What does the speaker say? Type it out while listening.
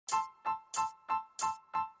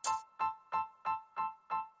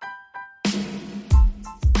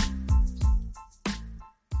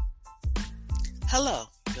Hello,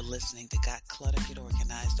 you're listening to Got Clutter, Get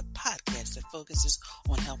Organized, the podcast that focuses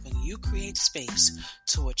on helping you create space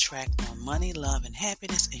to attract more money, love, and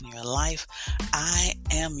happiness in your life. I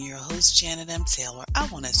am your host, Janet M. Taylor. I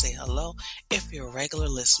want to say hello if you're a regular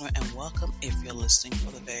listener and welcome if you're listening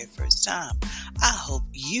for the very first time. I hope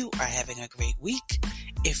you are having a great week.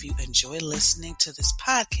 If you enjoy listening to this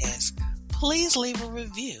podcast, please leave a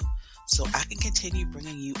review so I can continue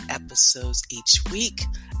bringing you episodes each week.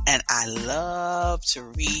 And I love to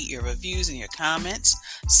read your reviews and your comments.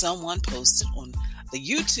 Someone posted on the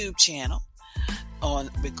YouTube channel on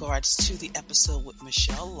regards to the episode with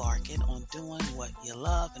Michelle Larkin on doing what you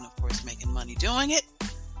love and, of course, making money doing it.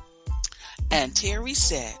 And Terry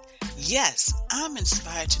said, yes, I'm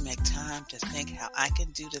inspired to make time to think how I can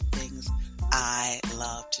do the things I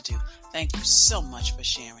love to do. Thank you so much for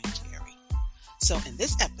sharing, Terry. So in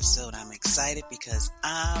this episode, I'm excited because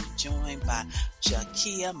I'm joined by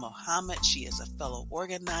Jakia Mohammed. She is a fellow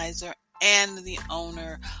organizer and the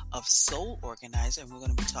owner of SoleOrganizer. And we're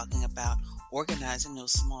going to be talking about organizing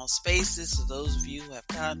those small spaces. So those of you who have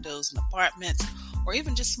condos and apartments or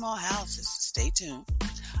even just small houses, stay tuned.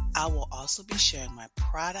 I will also be sharing my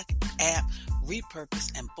product, app,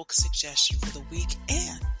 repurpose, and book suggestion for the week.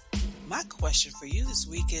 And my question for you this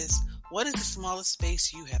week is, what is the smallest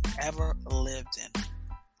space you have ever lived in?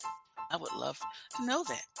 I would love to know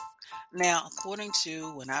that. Now, according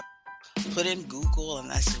to when I put in Google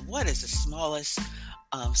and I said, what is the smallest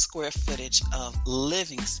square footage of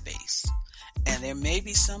living space? And there may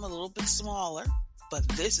be some a little bit smaller, but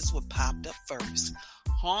this is what popped up first.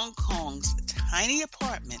 Hong Kong's tiny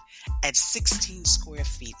apartment at 16 square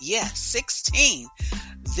feet. Yeah, 16.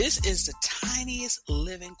 This is the tiniest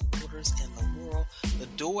living quarters in the world. The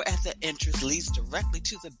door at the entrance leads directly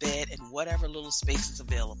to the bed and whatever little space is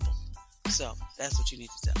available. So that's what you need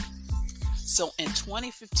to know. So in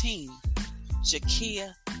 2015,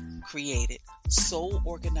 Jakia created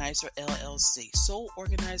SoleOrganizer LLC.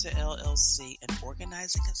 SoleOrganizer LLC, an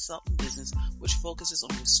organizing consultant business which focuses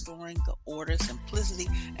on restoring the order, simplicity,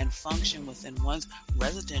 and function within one's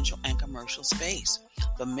residential and commercial space.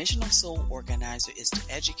 The mission of SoleOrganizer is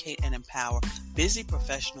to educate and empower busy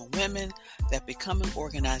professional women that becoming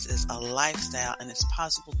organized is a lifestyle and is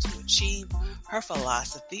possible to achieve. Her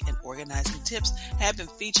philosophy and organizing tips have been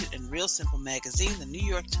featured in Real Simple magazine, the New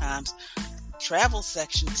York Times Travel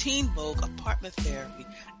section, Teen Vogue, Apartment Therapy,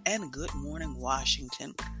 and Good Morning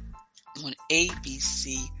Washington on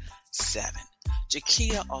ABC 7.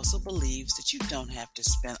 Jakia also believes that you don't have to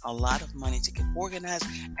spend a lot of money to get organized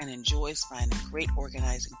and enjoys finding great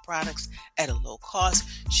organizing products at a low cost.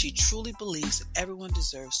 She truly believes that everyone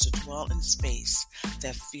deserves to dwell in space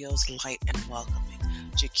that feels light and welcoming.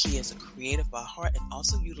 Jakia is a creative by heart and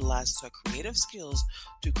also utilizes her creative skills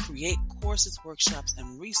to create courses, workshops,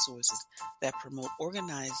 and resources that promote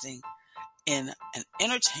organizing in an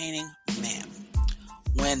entertaining manner.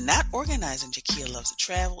 When not organizing, Jakia loves to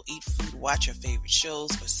travel, eat food, watch her favorite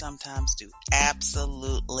shows, or sometimes do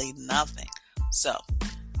absolutely nothing. So,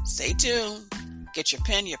 stay tuned, get your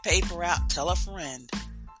pen, your paper out, tell a friend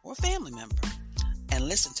or family member, and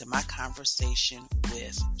listen to my conversation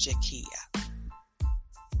with Jakia.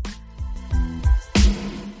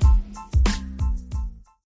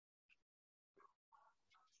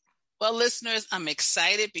 Well, listeners, I'm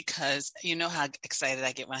excited because you know how excited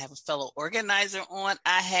I get when I have a fellow organizer on.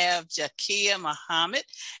 I have Jakia Mohammed,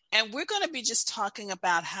 and we're going to be just talking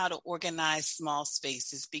about how to organize small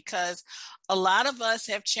spaces because a lot of us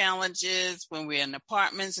have challenges when we're in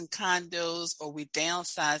apartments and condos or we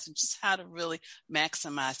downsize and just how to really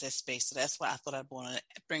maximize that space. So that's why I thought I'd want to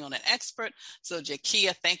bring on an expert. So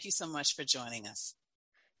Jakia, thank you so much for joining us.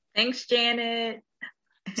 Thanks, Janet.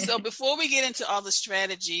 So before we get into all the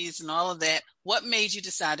strategies and all of that, what made you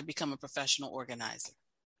decide to become a professional organizer?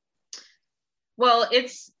 Well,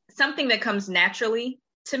 it's something that comes naturally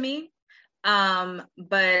to me.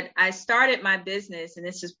 But I started my business, and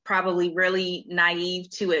this is probably really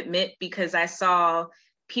naive to admit because I saw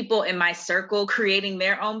people in my circle creating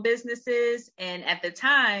their own businesses. And at the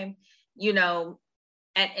time, you know,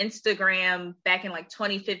 at Instagram back in like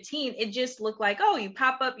 2015, it just looked like, oh, you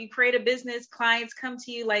pop up, you create a business, clients come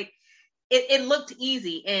to you. Like it looked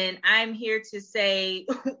easy. And I'm here to say,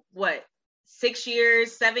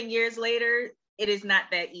 7 years later, it is not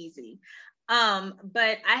that easy.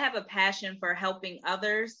 But I have a passion for helping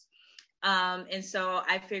others. And so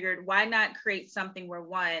I figured, why not create something where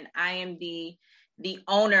one, I am the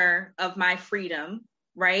owner of my freedom,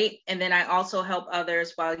 right? And then I also help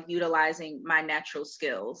others while utilizing my natural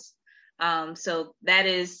skills. So that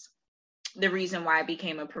is the reason why I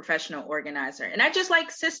became a professional organizer. And I just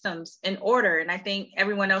like systems and order. And I think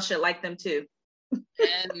everyone else should like them too.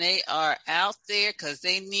 And they are out there because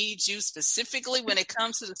they need you specifically when it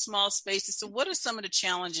comes to the small spaces. So what are some of the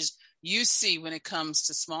challenges you see when it comes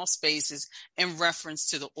to small spaces in reference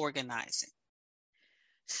to the organizing?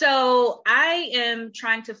 So I am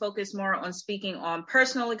trying to focus more on speaking on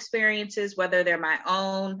personal experiences, whether they're my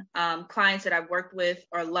own clients that I've worked with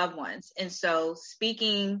or loved ones. And so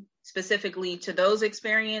speaking specifically to those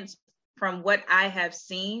experiences, from what I have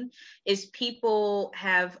seen, is people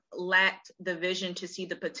have lacked the vision to see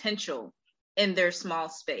the potential in their small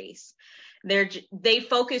space. They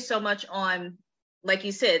focus so much on, like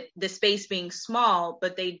you said, the space being small,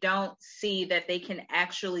 but they don't see that they can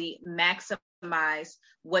actually maximize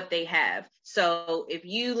what they have. So if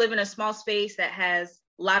you live in a small space that has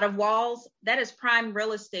a lot of walls, that is prime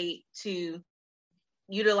real estate to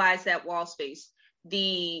utilize that wall space.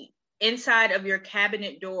 The inside of your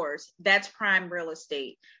cabinet doors, that's prime real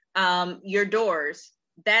estate. Your doors,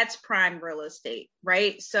 that's prime real estate,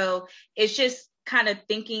 right? So it's just kind of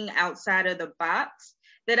thinking outside of the box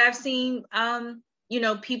that I've seen,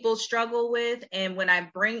 people struggle with. And when I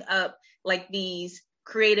bring up like these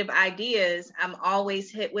creative ideas, I'm always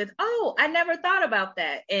hit with, oh, I never thought about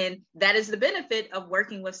that. And that is the benefit of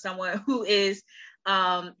working with someone who is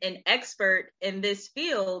an expert in this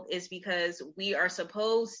field, is because we are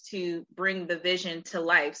supposed to bring the vision to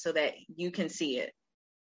life so that you can see it.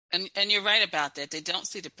 And you're right about that. They don't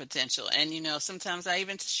see the potential. And, sometimes I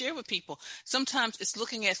even share with people, sometimes it's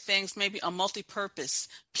looking at things, maybe a multi-purpose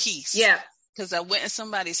piece. Yeah. Because I went in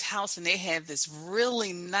somebody's house and they had this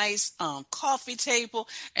really nice coffee table,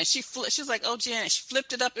 and she's like, "Oh, Janet," she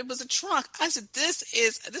flipped it up. It was a trunk. I said, "This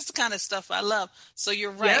is the kind of stuff I love." So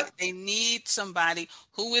you're right. Yep. They need somebody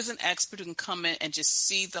who is an expert who can come in and just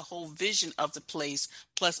see the whole vision of the place,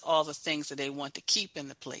 plus all the things that they want to keep in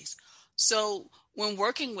the place. So when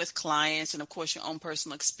working with clients, and of course your own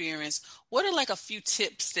personal experience, what are like a few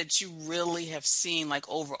tips that you really have seen like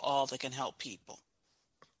overall that can help people?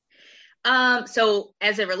 So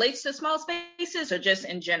as it relates to small spaces or just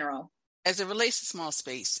in general? As it relates to small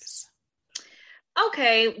spaces.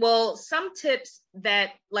 Okay, well, some tips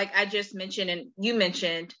that, like I just mentioned and you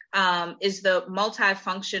mentioned, is the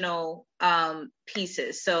multifunctional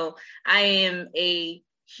pieces. So I am a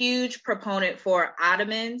huge proponent for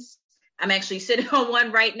ottomans. I'm actually sitting on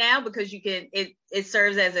one right now because it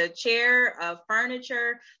serves as a chair,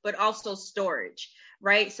 furniture, but also storage,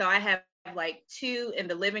 right? So I have like 2 in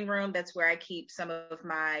the living room. That's where I keep some of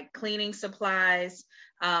my cleaning supplies.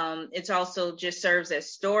 It's also just serves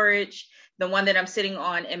as storage. The one that I'm sitting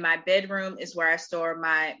on in my bedroom is where I store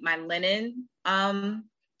my linen and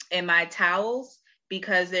my towels,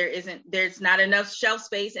 because there's not enough shelf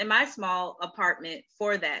space in my small apartment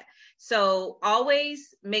for that. So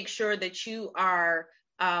always make sure that you are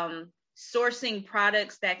sourcing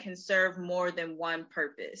products that can serve more than one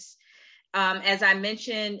purpose. As I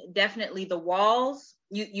mentioned, definitely the walls,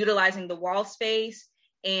 utilizing the wall space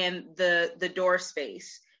and the door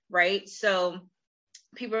space, right? So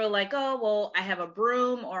people are like, oh, well, I have a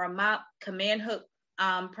broom or a mop. Command hook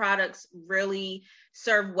products really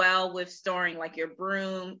serve well with storing like your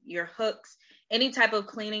broom, your hooks, any type of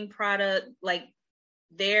cleaning product. Like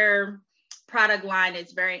their product line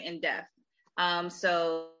is very in-depth.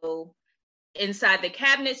 So inside the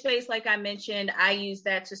cabinet space, like I mentioned, I use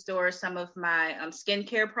that to store some of my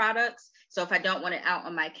skincare products. So if I don't want it out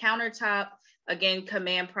on my countertop, again,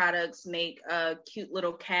 Command products make a cute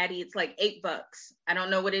little caddy. It's like $8. I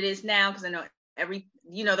don't know what it is now because I know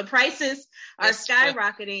the prices are That's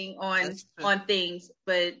skyrocketing on things,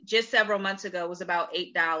 but just several months ago it was about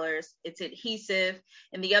 $8. It's adhesive.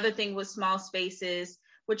 And the other thing with small spaces,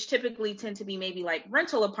 which typically tend to be maybe like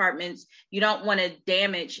rental apartments, you don't want to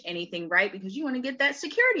damage anything, right? Because you want to get that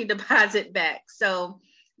security deposit back. So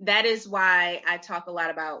that is why I talk a lot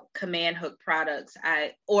about command hook products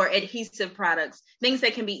or adhesive products, things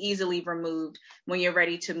that can be easily removed when you're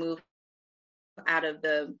ready to move out of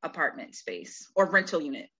the apartment space or rental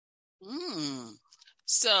unit.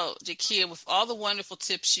 So, Jakia, with all the wonderful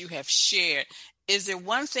tips you have shared, is there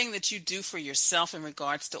one thing that you do for yourself in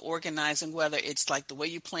regards to organizing, whether it's like the way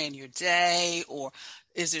you plan your day, or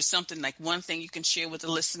is there something like one thing you can share with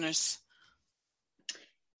the listeners?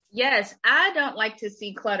 Yes, I don't like to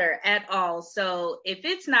see clutter at all. So if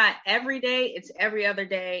it's not every day, it's every other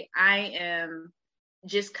day. I am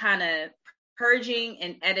just kind of purging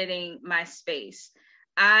and editing my space.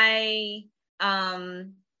 I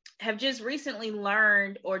have just recently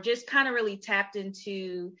learned, or just kind of really tapped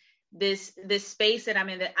into this space that I'm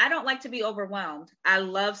in, that I don't like to be overwhelmed. I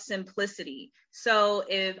love simplicity. So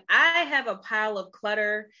if I have a pile of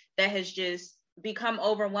clutter that has just become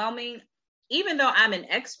overwhelming, even though I'm an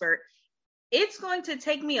expert, it's going to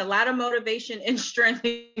take me a lot of motivation and strength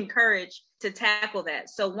and courage to tackle that.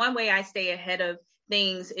 So one way I stay ahead of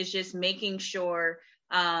things is just making sure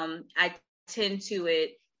I tend to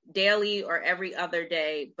it daily or every other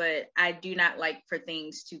day, but I do not like for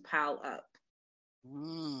things to pile up.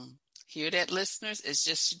 Hear that, listeners? It's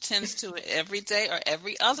just she tends to it every day or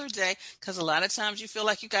every other day, because a lot of times you feel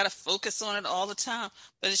like you got to focus on it all the time,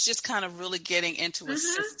 but it's just kind of really getting into a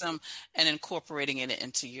system and incorporating it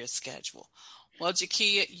into your schedule. Well,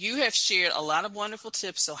 Jakia, you have shared a lot of wonderful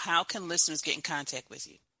tips. So how can listeners get in contact with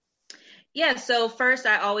you? Yeah, so first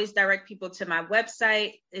I always direct people to my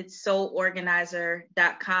website. It's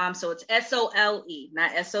SoleOrganizer.com. So it's SOLE,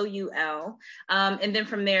 not SOUL. And then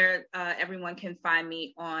from there, everyone can find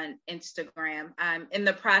me on Instagram. I'm in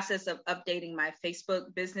the process of updating my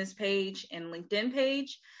Facebook business page and LinkedIn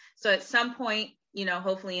page. So at some point,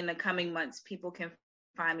 hopefully in the coming months, people can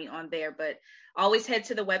find me on there, but always head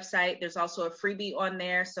to the website. There's also a freebie on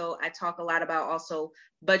there. So I talk a lot about also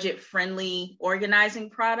budget friendly organizing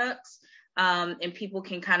products. And people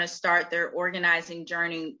can kind of start their organizing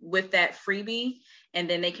journey with that freebie, and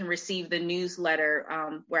then they can receive the newsletter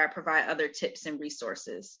where I provide other tips and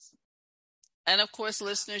resources. And of course,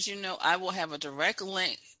 listeners, I will have a direct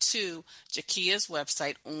link to Jakia's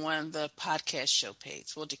website on the podcast show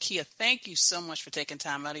page. Well, Jakia, thank you so much for taking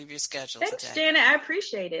time out of your schedule Thanks, today. Janet. I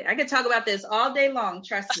appreciate it. I could talk about this all day long.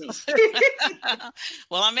 Trust me.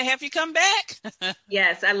 Well, I may have you come back.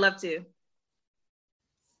 Yes, I'd love to.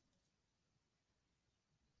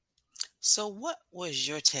 So what was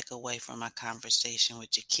your takeaway from my conversation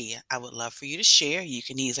with Jakia? I would love for you to share. You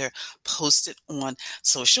can either post it on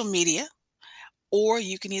social media, or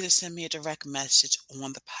you can either send me a direct message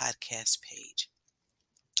on the podcast page.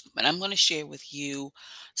 But I'm going to share with you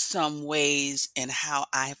some ways in how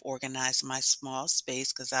I've organized my small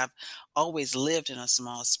space, because I've always lived in a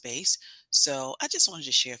small space. So I just wanted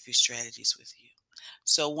to share a few strategies with you.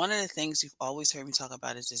 So one of the things you've always heard me talk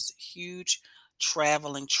about is this huge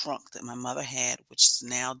traveling trunk that my mother had, which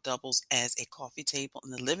now doubles as a coffee table in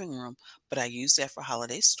the living room, but I use that for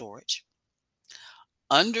holiday storage.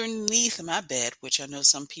 Underneath my bed, which I know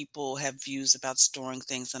some people have views about storing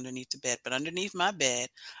things underneath the bed, but underneath my bed,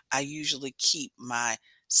 I usually keep my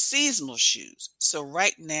seasonal shoes. So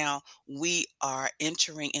right now we are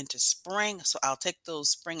entering into spring. So I'll take those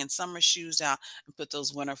spring and summer shoes out and put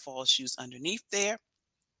those winter fall shoes underneath there.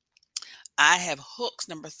 I have hooks.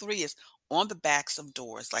 Number 3 is on the backs of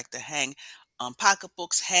doors, like to hang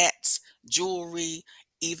pocketbooks, hats, jewelry,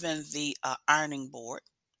 even the ironing board.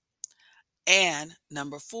 And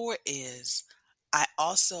number 4 is I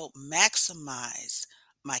also maximize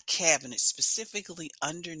my cabinet, specifically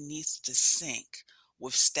underneath the sink,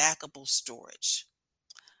 with stackable storage.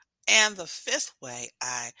 And the 5th way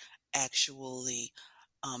I actually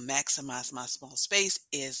maximize my small space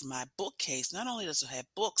is my bookcase. Not only does it have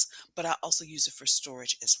books, but I also use it for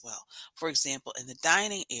storage as well. For example, in the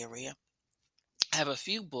dining area, I have a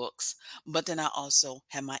few books, but then I also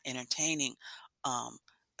have my entertaining um,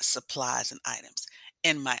 supplies and items.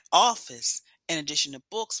 In my office, in addition to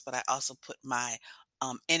books, but I also put my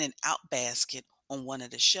in and out basket on one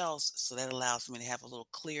of the shelves, so that allows me to have a little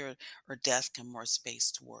clearer desk and more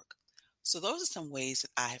space to work. So those are some ways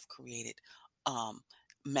that I have created, um,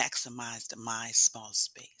 maximized my small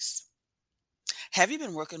space. Have you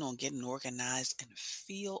been working on getting organized and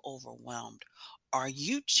feel overwhelmed? Are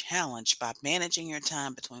you challenged by managing your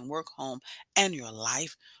time between work, home, and your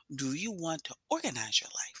life? Do you want to organize your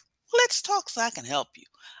life? Let's talk so I can help you.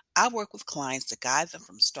 I work with clients to guide them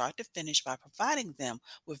from start to finish by providing them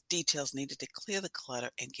with details needed to clear the clutter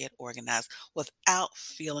and get organized without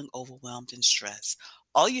feeling overwhelmed and stressed.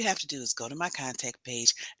 All you have to do is go to my contact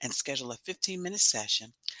page and schedule a 15-minute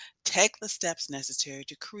session. Take the steps necessary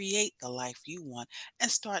to create the life you want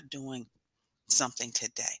and start doing something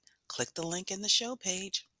today. Click the link in the show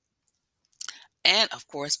page. And of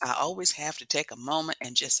course, I always have to take a moment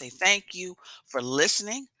and just say thank you for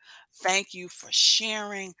listening. Thank you for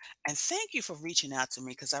sharing. And thank you for reaching out to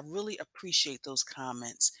me, because I really appreciate those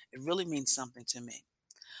comments. It really means something to me.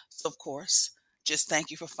 So, of course, just thank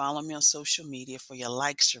you for following me on social media, for your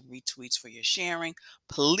likes, your retweets, for your sharing.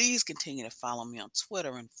 Please continue to follow me on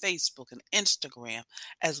Twitter and Facebook and Instagram,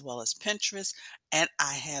 as well as Pinterest. And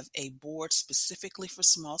I have a board specifically for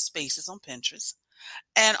small spaces on Pinterest.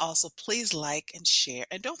 And also, please like and share.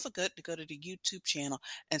 And don't forget to go to the YouTube channel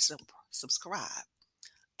and subscribe.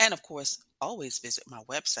 And of course, always visit my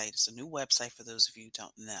website. It's a new website for those of you who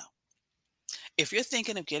don't know. If you're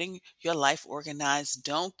thinking of getting your life organized,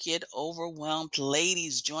 don't get overwhelmed.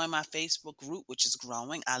 Ladies, join my Facebook group, which is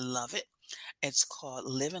growing. I love it. It's called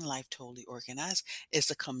Living Life Totally Organized.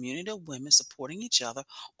 It's a community of women supporting each other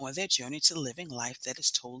on their journey to living life that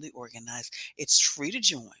is totally organized. It's free to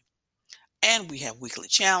join. And we have weekly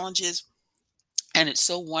challenges. And it's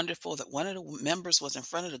so wonderful that one of the members was in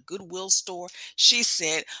front of the Goodwill store. She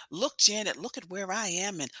said, "Look, Janet, look at where I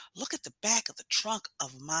am and look at the back of the trunk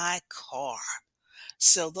of my car."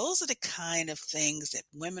 So those are the kind of things that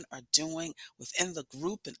women are doing within the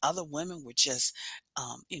group, and other women were just,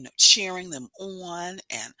 cheering them on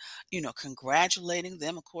and, congratulating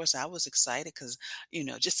them. Of course, I was excited because,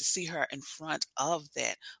 just to see her in front of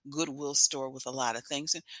that Goodwill store with a lot of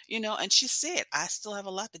things. And she said, "I still have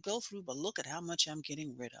a lot to go through, but look at how much I'm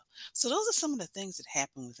getting rid of." So those are some of the things that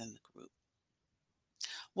happen within the group.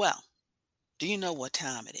 Well, do you know what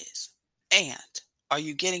time it is? And are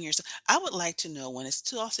you getting yourself? I would like to know, when it's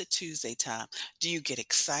Toss It Tuesday time, do you get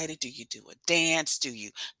excited? Do you do a dance? Do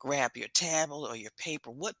you grab your tablet or your paper?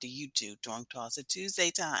 What do you do during Toss It Tuesday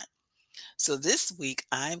time? So this week,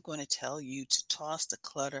 I'm going to tell you to toss the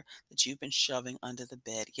clutter that you've been shoving under the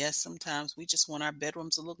bed. Yes, sometimes we just want our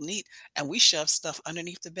bedrooms to look neat and we shove stuff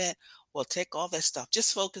underneath the bed. Well, take all that stuff.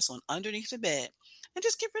 Just focus on underneath the bed and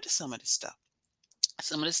just get rid of some of this stuff.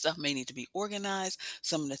 Some of the stuff may need to be organized.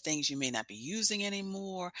 Some of the things you may not be using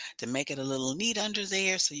anymore, to make it a little neat under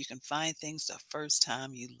there so you can find things the first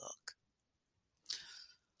time you look.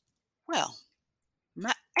 Well,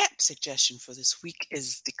 my app suggestion for this week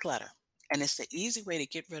is Declutter. And it's the easy way to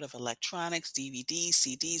get rid of electronics, DVDs,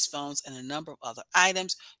 CDs, phones, and a number of other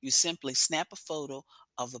items. You simply snap a photo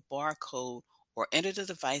of the barcode or enter the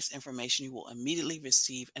device information. You will immediately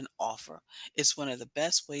receive an offer. It's one of the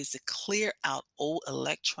best ways to clear out old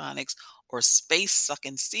electronics or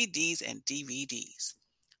space-sucking CDs and DVDs.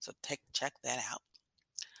 So check that out.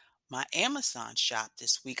 My Amazon shop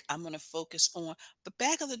this week, I'm going to focus on the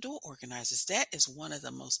back of the door organizers. That is one of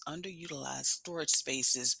the most underutilized storage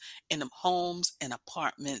spaces in the homes and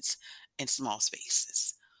apartments and small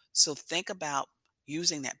spaces. So think about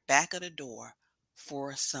using that back of the door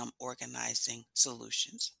for some organizing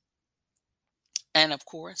solutions. And of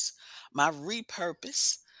course, my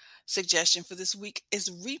repurpose suggestion for this week is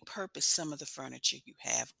repurpose some of the furniture you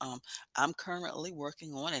have. I'm currently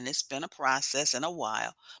working on, and it's been a process and a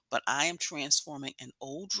while, but I am transforming an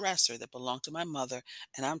old dresser that belonged to my mother,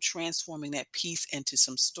 and I'm transforming that piece into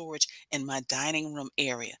some storage in my dining room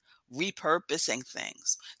area. Repurposing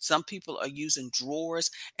things. Some people are using drawers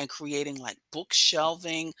and creating like book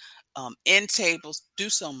shelving, end tables. Do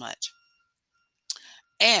so much.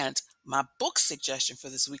 And my book suggestion for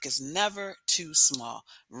this week is Never Too Small,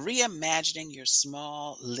 Reimagining Your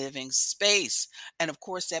Small Living Space. And of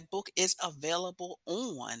course, that book is available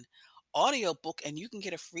on audiobook, and you can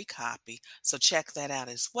get a free copy. So check that out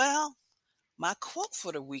as well. My quote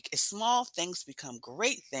for the week is, "Small things become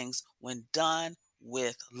great things when done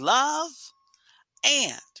with love."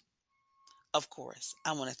 And of course,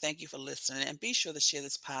 I want to thank you for listening, and be sure to share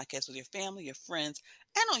this podcast with your family, your friends,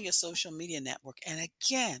 and on your social media network. And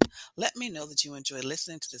again, let me know that you enjoy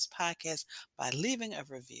listening to this podcast by leaving a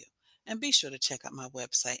review. And be sure to check out my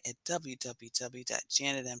website at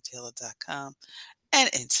www.janetmtaylor.com. And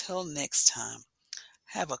until next time,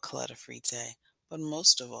 have a clutter-free day, but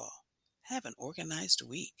most of all, have an organized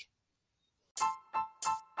week.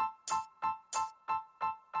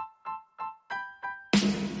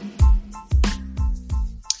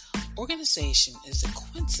 Organization is a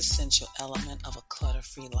quintessential element of a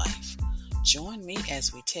clutter-free life. Join me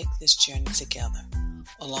as we take this journey together.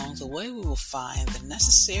 Along the way, we will find the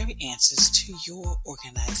necessary answers to your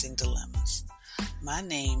organizing dilemmas. My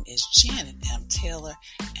name is Janet M. Taylor,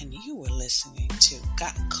 and you are listening to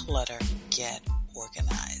Got Clutter, Get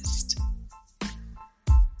Organized.